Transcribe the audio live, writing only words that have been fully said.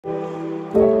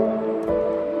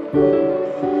Yo,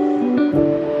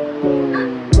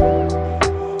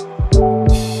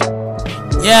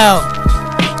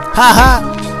 haha,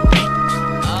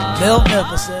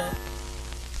 Magnificent.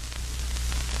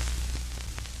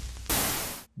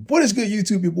 What is good,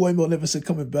 YouTube? Your boy Magnificent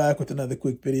coming back with another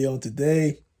quick video. And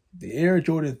today, the Air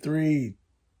Jordan 3,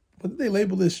 what did they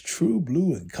label this? True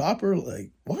Blue and Copper?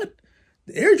 Like, what?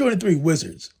 The Air Jordan 3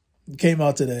 Wizards came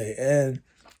out today. And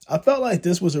I felt like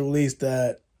this was a release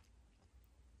that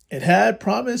it had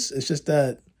promise. It's just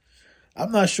that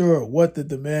I'm not sure what the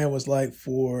demand was like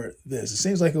for this. It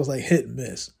seems like it was like hit and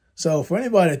miss. So for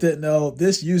anybody that didn't know,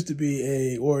 this used to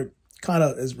be or kind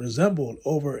of is resembled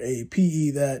over a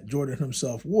PE that Jordan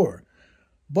himself wore.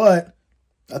 But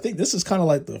I think this is kind of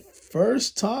like the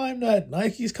first time that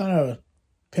Nike's kind of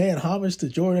paying homage to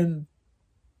Jordan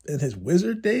in his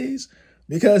Wizard days.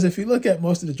 Because if you look at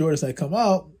most of the Jordans that come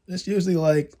out, it's usually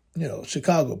like, you know,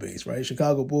 Chicago based, right?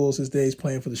 Chicago Bulls, his days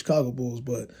playing for the Chicago Bulls,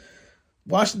 but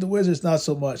Washington Wizards, not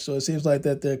so much. So it seems like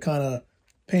that they're kind of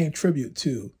paying tribute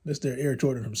to Mr. Air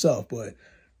Jordan himself. But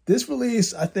this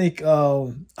release, I think, I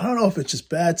don't know if it's just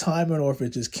bad timing or if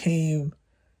it just came,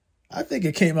 I think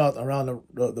it came out around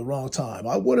the wrong time.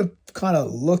 I would have kind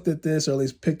of looked at this or at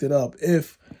least picked it up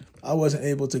if I wasn't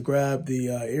able to grab the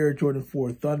Air Jordan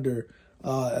 4 Thunder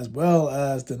as well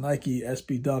as the Nike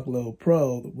SB Dunk Low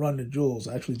Pro, the Run the Jewels.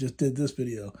 I actually just did this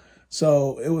video.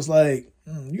 So it was like,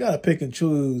 you got to pick and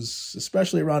choose,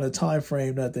 especially around the time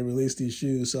frame that they released these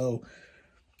shoes. So,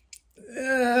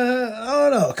 I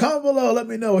don't know. Comment below. Let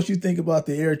me know what you think about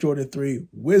the Air Jordan 3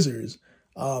 Wizards.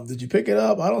 Did you pick it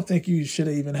up? I don't think you should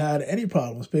have even had any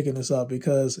problems picking this up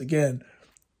because, again,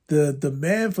 the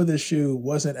demand for this shoe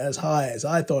wasn't as high as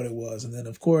I thought it was. And then,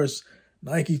 of course,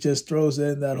 Nike just throws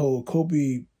in that whole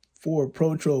Kobe 4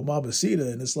 Pro Tro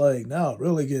Mambacita, and it's like, now it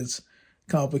really gets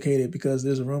complicated because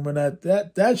there's a rumor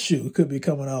that shoe could be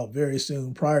coming out very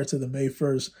soon prior to the May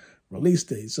 1st release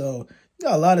date. So you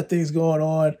got a lot of things going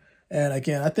on. And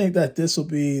again, I think that this will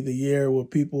be the year where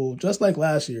people, just like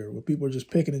last year, where people are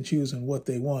just picking and choosing what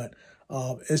they want.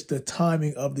 It's the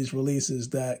timing of these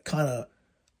releases that kind of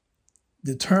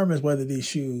determines whether these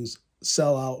shoes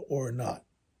sell out or not.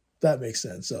 That makes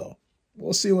sense. So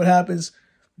we'll see what happens.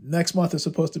 Next month is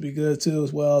supposed to be good too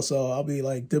as well. So I'll be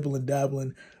like dibbling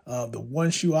dabbling. The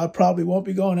one shoe I probably won't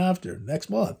be going after next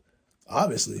month,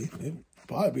 obviously, it'll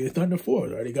probably be a Thunder 4.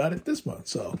 I already got it this month.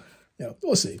 So yeah,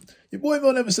 we'll see. Your boy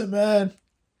Magnificent, man.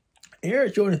 Air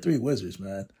Jordan 3 Wizards,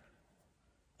 man.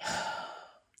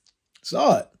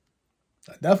 Saw it.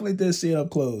 I definitely did see it up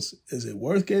close. Is it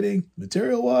worth getting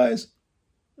material-wise?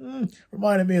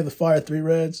 Reminded me of the Fire 3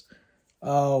 Reds.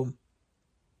 I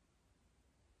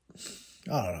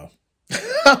don't know.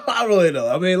 I really don't.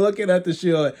 I mean, looking at the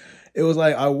shoe, it was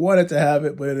like I wanted to have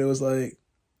it, but it was like,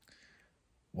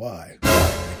 why?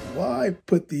 Why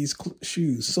put these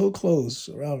shoes so close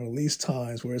around release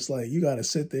times where it's like you got to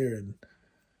sit there and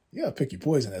you got to pick your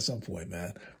poison at some point,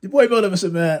 man. Your boy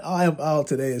Magnificent, man. I am out.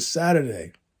 Today is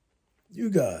Saturday. You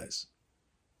guys,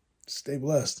 stay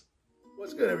blessed.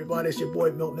 What's good, everybody? It's your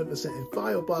boy Magnificent and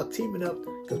Firebox teaming up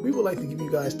because we would like to give you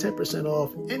guys 10%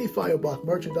 off any Firebox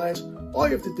merchandise. All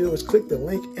you have to do is click the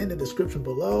link in the description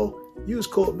below, use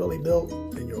code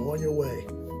MillyMilk, and you're on your way.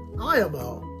 I am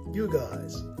out. You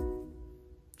guys,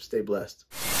 stay blessed.